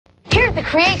at the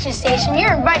Creation Station,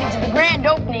 you're invited to the grand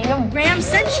opening of Graham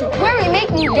Central, where we make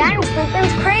new Dan and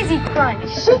Sprinklin's Crazy Crunch,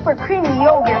 super creamy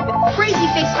yogurt with crazy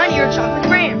face honey or chocolate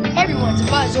graham. Everyone's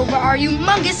abuzz over our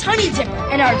humongous honey dipper,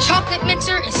 and our chocolate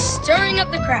mixer is stirring up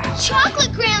the crowd.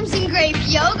 Chocolate grams and grape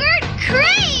yogurt?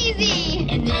 Crazy!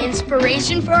 And the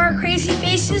inspiration for our crazy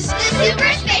faces? The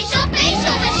Super Spatial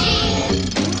Facial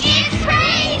Machine! It's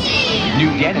crazy!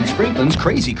 New Dan and Sprinklin's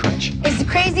Crazy Crunch. It's the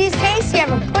craziest taste you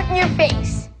ever put in your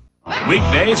face.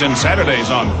 Weekdays and Saturdays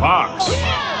on Fox.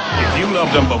 If you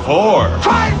loved them before,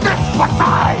 try this for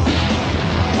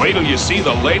size. Wait till you see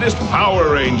the latest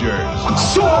Power Rangers.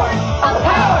 Sword of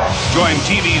power. Join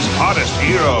TV's hottest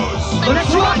heroes.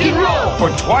 Let's rock and roll. For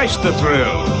twice the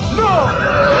thrills. No.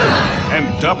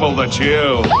 And double the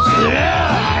chills.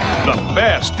 The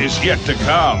best is yet to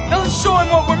come. Let's show them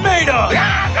what we're made of.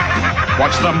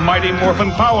 Watch the Mighty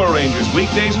Morphin Power Rangers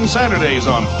weekdays and Saturdays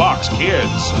on Fox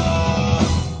Kids.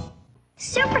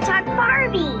 Super Talk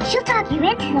Barbie. She'll talk you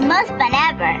into the most fun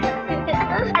ever.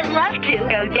 I'd love to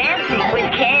go dancing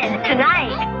with Ken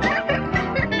tonight.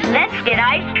 Let's get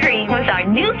ice cream with our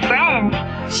new friend.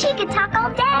 She could talk all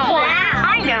day.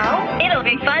 Wow. I know. It'll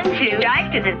be fun to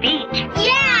drive to the beach.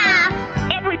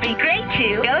 Yeah. It would be great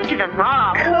to go to the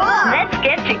mall. Cool. Let's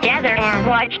get together and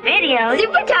watch videos.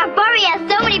 Super Talk Barbie has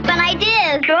so many fun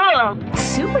ideas. Cool.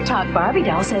 Super Talk Barbie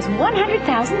doll says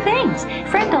 100,000 things.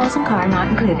 Friend dolls and car not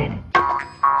included.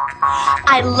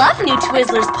 I love new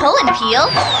Twizzlers pull and peel.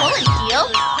 Pull and peel.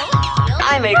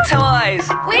 I make toys.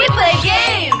 We play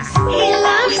games. He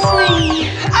loves me.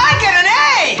 I get an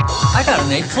A. I got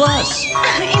an A+.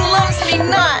 He loves me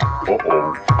not.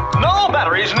 No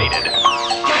batteries needed.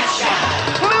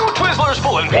 New Twizzlers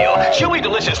Pull and Peel. Chewy,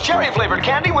 delicious cherry-flavored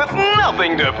candy with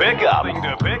nothing to pick up.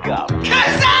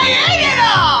 Cause I ate it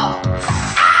all!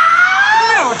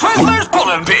 New Twizzlers Pull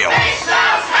and Peel.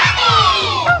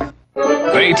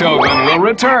 Beethoven will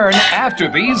return after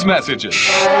these messages.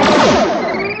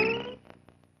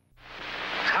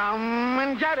 Come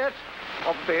and get it.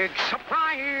 A big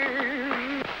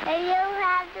surprise. And you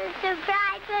have the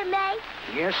surprise for me?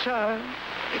 Yes, sir.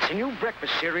 It's a new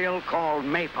breakfast cereal called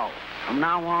Maple. From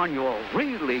now on, you're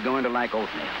really going to like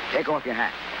oatmeal. Take off your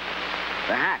hat.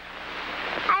 The hat.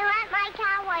 I want my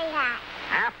cowboy hat.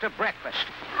 After breakfast.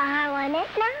 I want it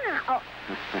now.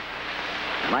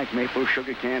 Like maple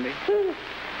sugar candy?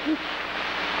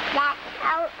 That's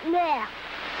oatmeal.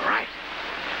 Right.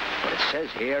 But it says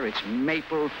here it's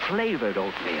maple-flavored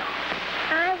oatmeal.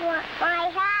 I want my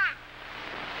hat.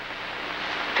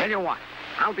 Tell you what,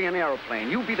 I'll be an aeroplane.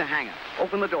 You be the hangar.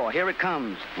 Open the door. Here it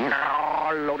comes.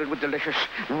 Loaded with delicious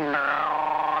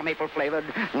maple-flavored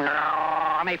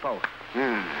maple.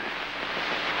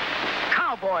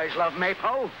 Cowboys love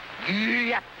maple.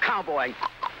 Yep, cowboy.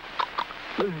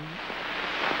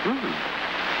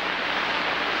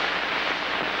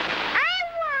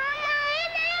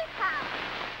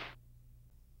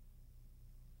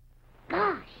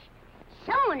 Gosh,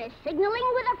 someone is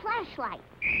signaling with a flashlight.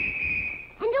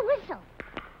 And a whistle.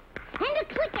 And a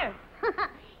clicker.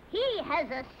 He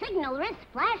has a signal-less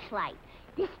flashlight.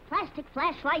 This plastic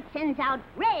flashlight sends out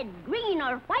red, green,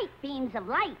 or white beams of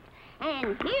light.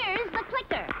 And here's the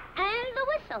clicker and the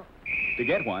whistle. To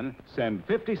get one, send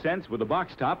 50 cents with a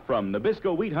box top from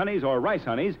Nabisco Wheat Honeys or Rice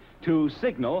Honeys to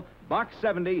Signal, Box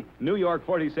 70, New York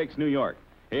 46, New York.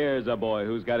 Here's a boy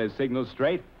who's got his signals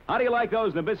straight. How do you like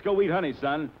those Nabisco Wheat Honeys,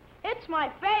 son? It's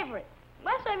my favorite.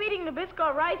 Unless I'm eating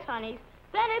Nabisco Rice Honeys,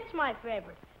 then it's my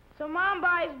favorite. So Mom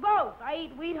buys both. I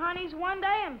eat Wheat Honeys one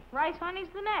day and Rice Honeys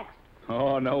the next.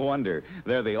 Oh, no wonder.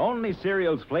 They're the only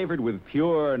cereals flavored with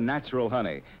pure natural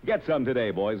honey. Get some today,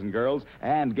 boys and girls,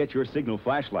 and get your Signal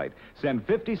flashlight. Send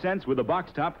 50 cents with a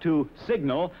box top to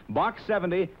Signal, Box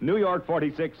 70, New York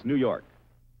 46, New York.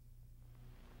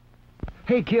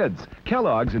 Hey kids,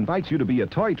 Kellogg's invites you to be a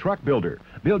toy truck builder.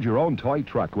 Build your own toy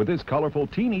truck with this colorful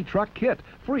teeny truck kit.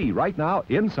 Free right now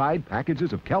inside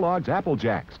packages of Kellogg's Apple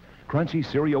Jacks. Crunchy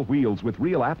cereal wheels with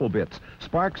real apple bits.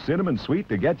 Spark cinnamon sweet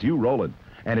to get you rolling.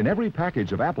 And in every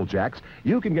package of Apple Jacks,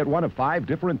 you can get one of 5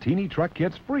 different teeny truck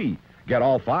kits free. Get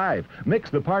all 5.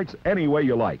 Mix the parts any way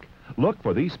you like. Look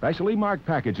for these specially marked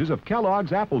packages of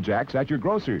Kellogg's Apple Jacks at your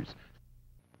grocer's.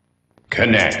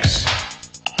 Connects.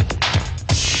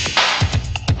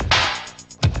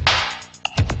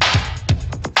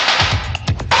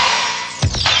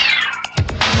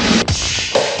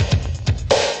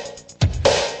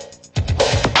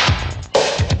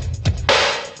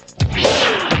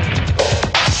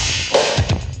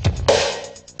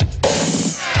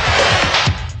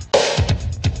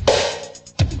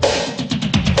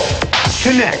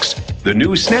 Connects, the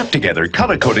new snap-together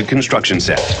color-coded construction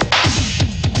set.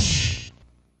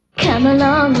 Come come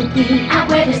along with me out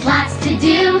where there's lots to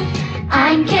do.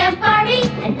 I'm Camp Barbie,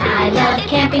 and I love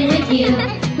camping with you.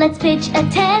 Let's pitch a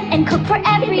tent and cook for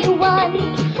everyone,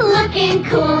 looking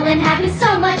cool and having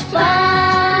so much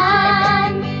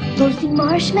fun. Roasting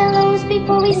marshmallows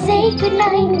before we say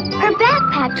goodnight. Her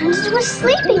backpack turns to a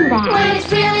sleeping bag. When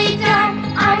it's really dark,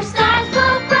 our stars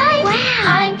glow bright. Wow!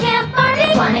 I'm Camp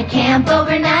Barbie, wanna camp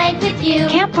overnight with you.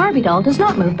 Camp Barbie doll does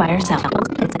not move by herself.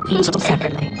 Each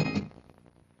separately.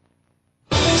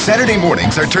 Saturday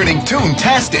mornings are turning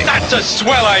toon-tastic. That's a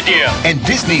swell idea. And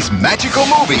Disney's magical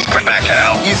movie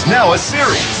is now a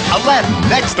series. Aladdin,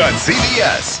 next on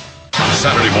CBS.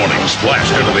 Saturday mornings flash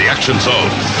into the action zone,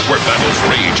 where battles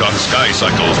rage on sky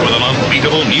cycles with an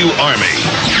unbeatable new army.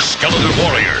 Skeleton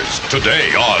Warriors,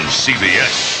 today on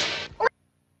CBS.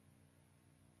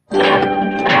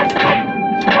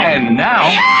 And now,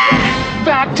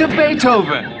 back to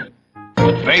Beethoven.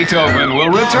 Beethoven will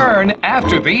return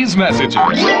after these messages.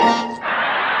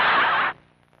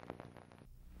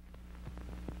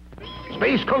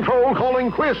 Space Control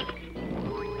calling Quisp.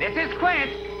 This is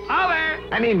Quisp. Over.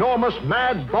 An enormous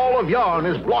mad ball of yarn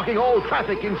is blocking all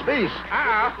traffic in space.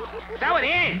 Uh-oh. So it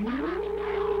is.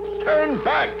 Turn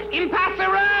back.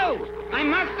 Impossible! I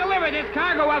must deliver this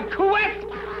cargo of Quisp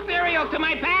cereal to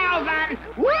my pals on...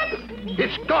 Whoops!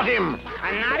 It's got him.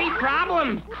 A naughty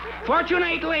problem.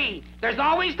 Fortunately, there's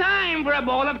always time for a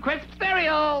bowl of crisp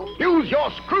cereal. Use your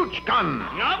scrooch gun.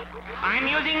 Nope. I'm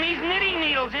using these knitting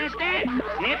needles instead.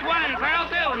 Knit one, purl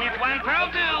two, knit one, purl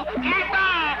two, cast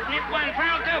off, knit one,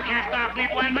 purl two, cast off,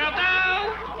 knit one, purl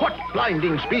two. What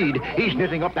blinding speed. He's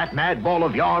knitting up that mad ball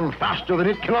of yarn faster than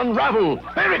it can unravel.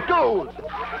 There it goes.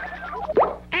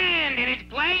 And in its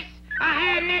place, a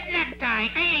hand-knit necktie,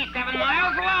 87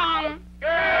 miles long.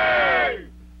 Yay!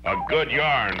 A good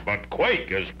yarn, but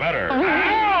Quake is better.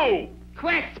 Ow!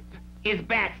 Quisp is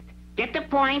best. Get the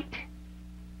point?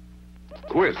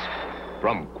 Quisp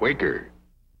from Quaker.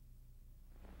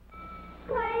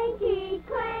 Clanky,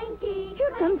 Clanky.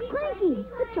 Here comes Clanky,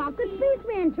 the chocolate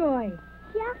spaceman toy.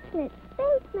 Chocolate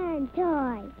spaceman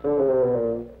toy.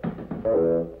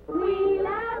 We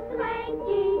love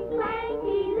Clanky,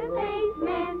 Clanky the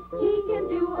spaceman. He can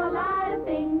do a lot of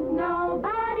things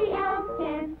nobody else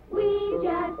can. We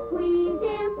just squeeze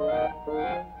him,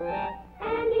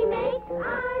 and he makes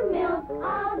our milk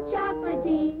all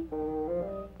chocolatey,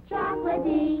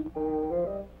 chocolatey.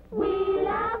 We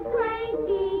love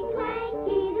Clanky,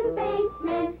 Clanky the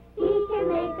spaceman. He can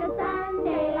make a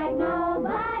sundae like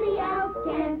nobody else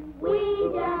can. We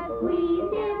just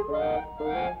squeeze him,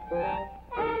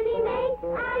 and he makes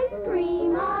ice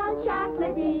cream all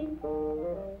chocolatey,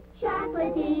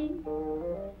 chocolatey.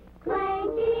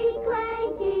 Clanky,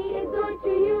 Clanky is good to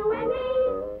you and me.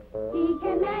 He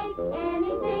can make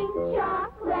anything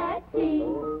chocolatey.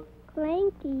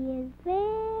 Clanky is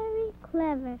very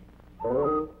clever.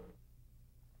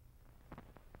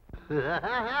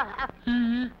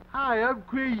 Hi, I'm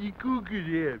Crazy Cookie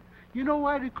here. You know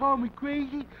why they call me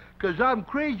crazy? 'Cause I'm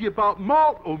crazy about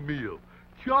malt meal,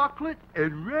 chocolate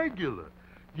and regular.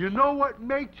 You know what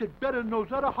makes it better than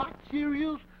those other hot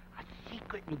cereals? A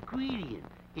secret ingredient.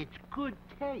 It's good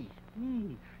taste.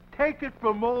 Take it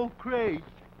from old Craze.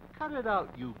 Cut it out,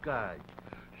 you guys.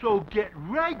 So get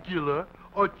regular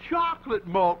or chocolate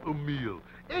malt meal.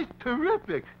 It's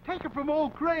terrific. Take it from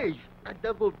old Craze. I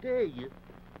double dare you.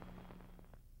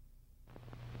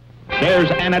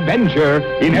 There's an adventure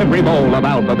in every bowl of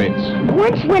alphabets.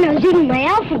 Once when I was eating my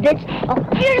alphabets, a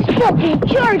fierce pup named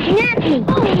George napped me.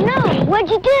 Oh, no. What'd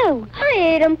you do? I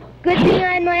ate them. Good thing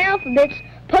I had my alphabets.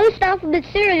 Post-alphabet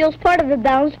cereal's part of a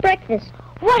balanced breakfast.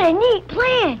 What a neat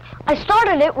plan. I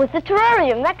started it with the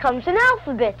terrarium that comes in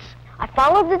alphabets. I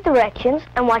followed the directions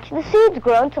and watched the seeds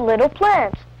grow into little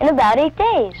plants in about 8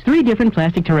 days. 3 different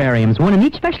plastic terrariums, one in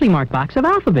each specially marked box of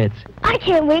alphabets. I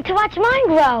can't wait to watch mine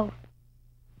grow.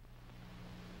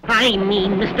 I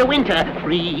mean, Mr. Winter,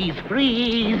 freeze,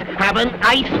 freeze, have an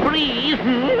ice freeze.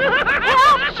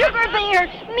 Help, Sugar Bear!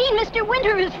 Mean Mr.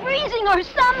 Winter is freezing our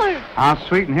summer. I'll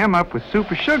sweeten him up with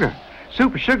super sugar.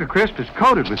 Super Sugar Crisp is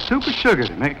coated with super sugar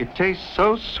to make it taste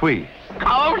so sweet.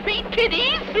 Call me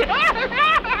kiddies.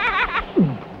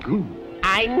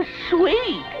 I'm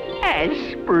sweet as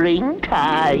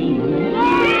springtime.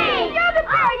 Yay! You're the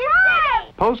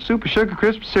best! Post Super Sugar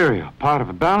Crisp cereal, part of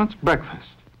a balanced breakfast.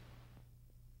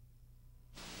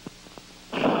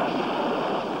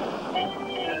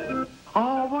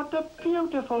 Oh, what a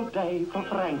beautiful day for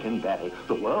Frankenberry,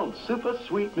 the world's super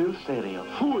sweet new cereal.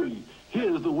 Phooey!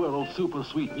 Here's the world's super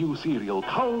sweet new cereal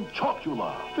called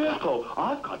Chocula. Virgo,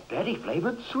 I've got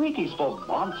berry-flavored sweeties for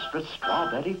monstrous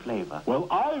strawberry flavor. Well,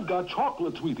 I've got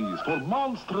chocolate sweeties for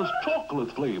monstrous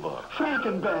chocolate flavor.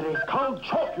 Frankenberry. Called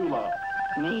Chocula.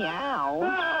 Meow.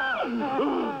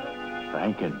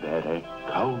 Frankenberry.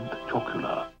 Called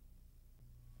Chocula.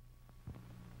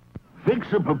 Fix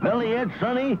a propeller yet,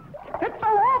 Sonny? It's a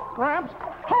rock, Gramps.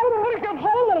 How do we get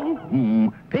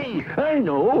home? Hey, I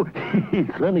know.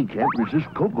 Sonny can't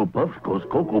resist Cocoa Puffs because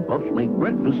Cocoa Puffs make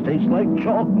breakfast taste like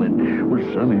chocolate.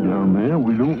 With Sonny down there,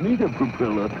 we don't need a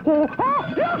propeller.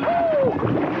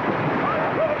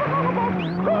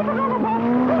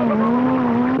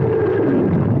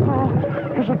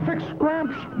 Is it fixed,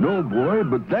 Gramps? No, boy,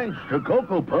 but thanks to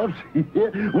Cocoa Puffs,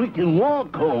 we can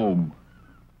walk home.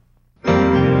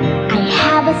 I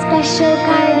have a special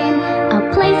garden,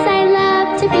 a place I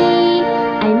love to be.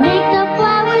 I make the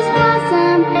flowers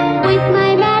blossom with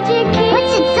my magic key.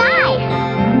 What's inside?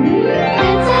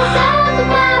 Princess of the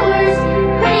flowers,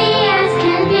 pretty as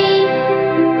can be.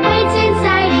 Waits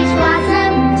inside each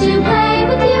blossom to play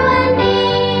with you and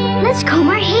me. Let's comb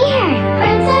our hair.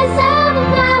 Princess of the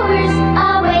flowers,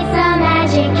 always the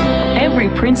magic key. Every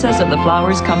Princess of the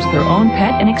Flowers comes with her own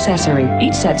pet and accessory,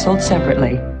 each set sold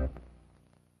separately.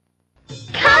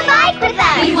 Come bike with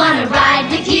us! We want to ride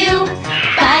with you.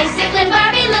 Bicycling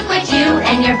Barbie, look what you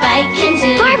and your bike can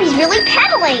do. Barbie's really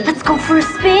pedaling. Let's go for a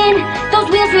spin. Those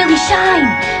wheels really shine.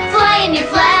 Flying your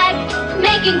flag,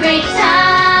 making great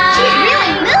time. She's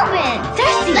really moving.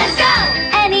 Thirsty. Let's go.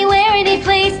 Anywhere, any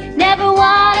place. Never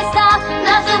want to stop.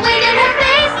 Lots of wind in her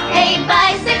face. Hey,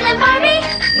 Bicycling Barbie,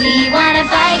 we want to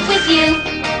bike with you.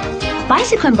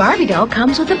 Bicycling Barbie doll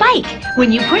comes with a bike.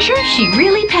 When you push her, she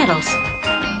really pedals.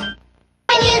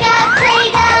 And you got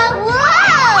Play-Doh. Whoa!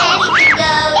 Anything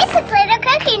goes. It's a Play-Doh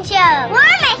cooking show. We're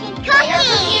making cookies.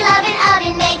 Cookie-loving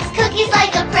oven makes cookies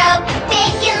like a pro.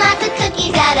 Baking lots of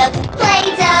cookies out of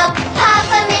Play-Doh. Pop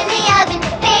them in the oven,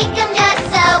 bake them just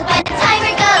so. When the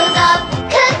timer goes off,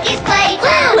 cookies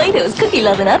Play-Doh. Play-Doh's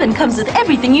cookie-loving oven comes with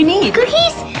everything you need.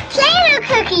 Cookies? Play-Doh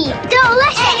cookie.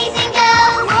 Delicious. Anything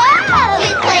goes. Whoa!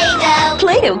 With Play-Doh.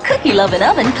 Play-Doh cookie-loving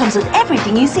oven comes with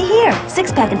everything you see here.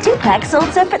 6-pack and 2-pack sold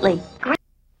separately.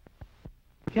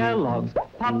 Kellogg's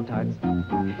Pop-Tarts.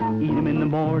 Eat 'em in the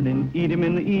morning, eat 'em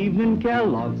in the evening.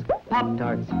 Kellogg's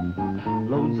Pop-Tarts.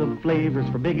 Loads of flavors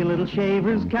for big and little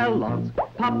shavers. Kellogg's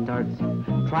Pop-Tarts.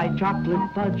 Try chocolate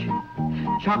fudge,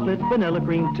 chocolate vanilla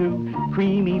cream too.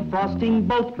 Creamy frosting,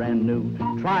 both brand new.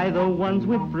 Try the ones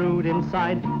with fruit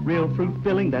inside. Real fruit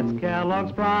filling, that's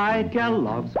Kellogg's pride.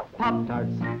 Kellogg's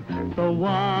Pop-Tarts. The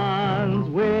ones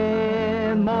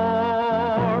with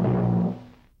more.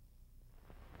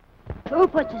 Who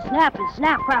puts a snap in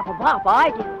Snap Crackle Pop?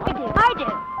 I do.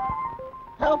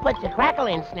 Who puts the crackle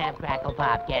in Snap Crackle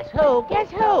Pop? Guess who?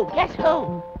 Guess who? Guess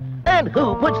who? And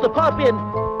who puts the pop in?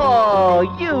 Oh,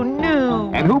 you knew.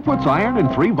 And who puts iron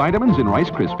and 3 vitamins in Rice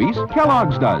Krispies?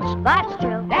 Kellogg's does. That's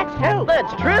true. That's true.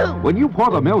 That's true. When you pour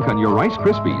the milk on your Rice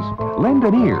Krispies, lend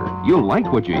an ear. You'll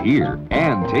like what you hear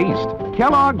and taste.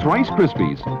 Kellogg's Rice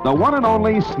Krispies, the one and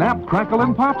only Snap, Crackle,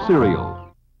 and Pop cereal.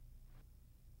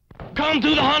 Come to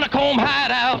the Honeycomb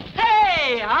Hideout.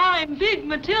 Hey, I'm Big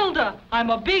Matilda. I'm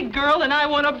a big girl and I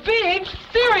want a big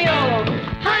cereal.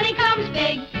 Honeycomb's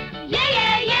big. Yeah,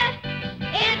 yeah, yeah.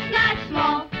 It's not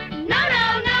small. No,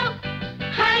 no, no.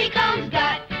 Honeycomb's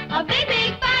got a big,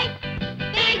 big bite.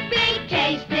 Big, big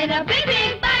taste in a big,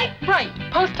 big bite. Right.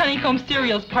 Post Honeycomb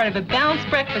cereal's part of a balanced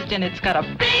breakfast and it's got a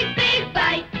Big, big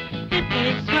bite. It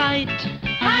tastes right.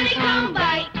 Honeycomb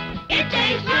bite. It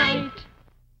tastes right.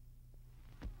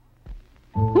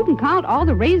 Who can count all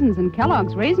the raisins in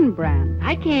Kellogg's Raisin Bran?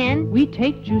 I can. We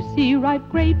take juicy ripe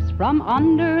grapes from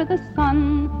under the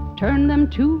sun, turn them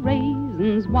to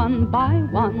raisins one by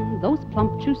one. Those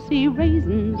plump juicy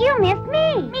raisins You missed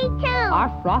me. Me too.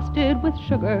 are frosted with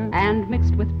sugar and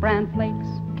mixed with bran flakes.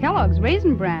 Kellogg's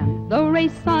Raisin Bran, the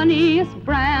raisiniest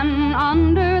bran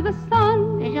under the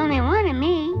sun. There's only one of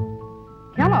me.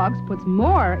 Kellogg's puts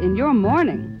more in your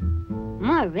morning.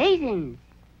 More raisins.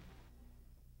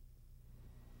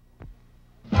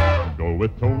 Go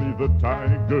with Tony the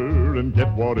Tiger and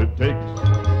get what it takes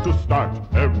to start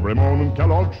every morning.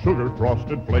 Kellogg's Sugar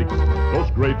Frosted Flakes. Those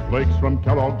great flakes from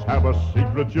Kellogg's have a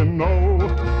secret, you know.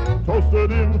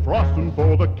 Toasted in frosting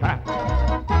for the cat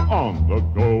on the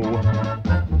go.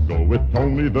 Go with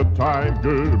Tony the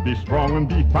Tiger. Be strong and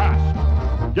be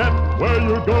fast. Get where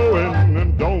you're going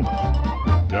and don't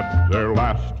get there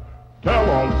last.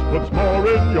 Kellogg's puts more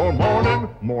in your morning.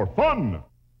 More fun.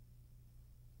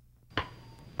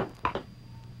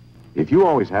 If you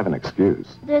always have an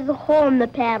excuse, There's a hole in the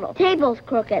paddle. Table's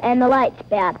crooked and the light's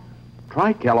bad.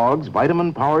 Try Kellogg's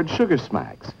vitamin-powered Sugar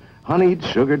Smacks. Honeyed,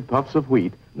 sugared puffs of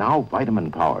wheat, now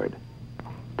vitamin-powered.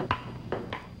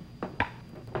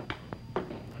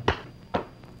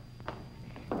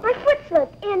 My foot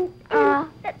slipped, and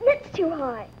that's too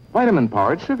high.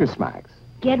 Vitamin-powered Sugar Smacks.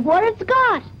 Get what it's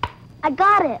got. I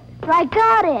got it. I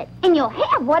got it. And you'll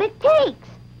have what it takes.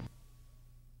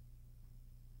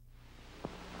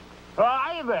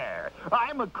 Hi there.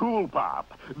 I'm a Cool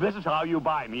Pop. This is how you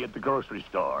buy me at the grocery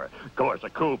store. Of course, a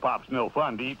Cool Pop's no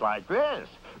fun to eat like this.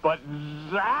 But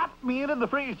zap me into the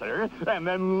freezer, and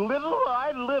then little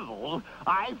by little,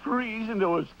 I freeze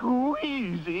into a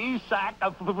squeezy sack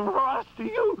of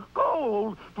frosty,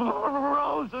 cold,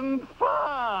 frozen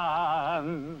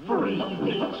fun.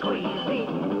 Freezing,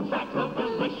 squeezing, sacks of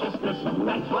deliciousness.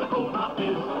 That's what a Cool Pop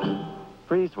is.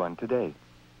 Freeze one today.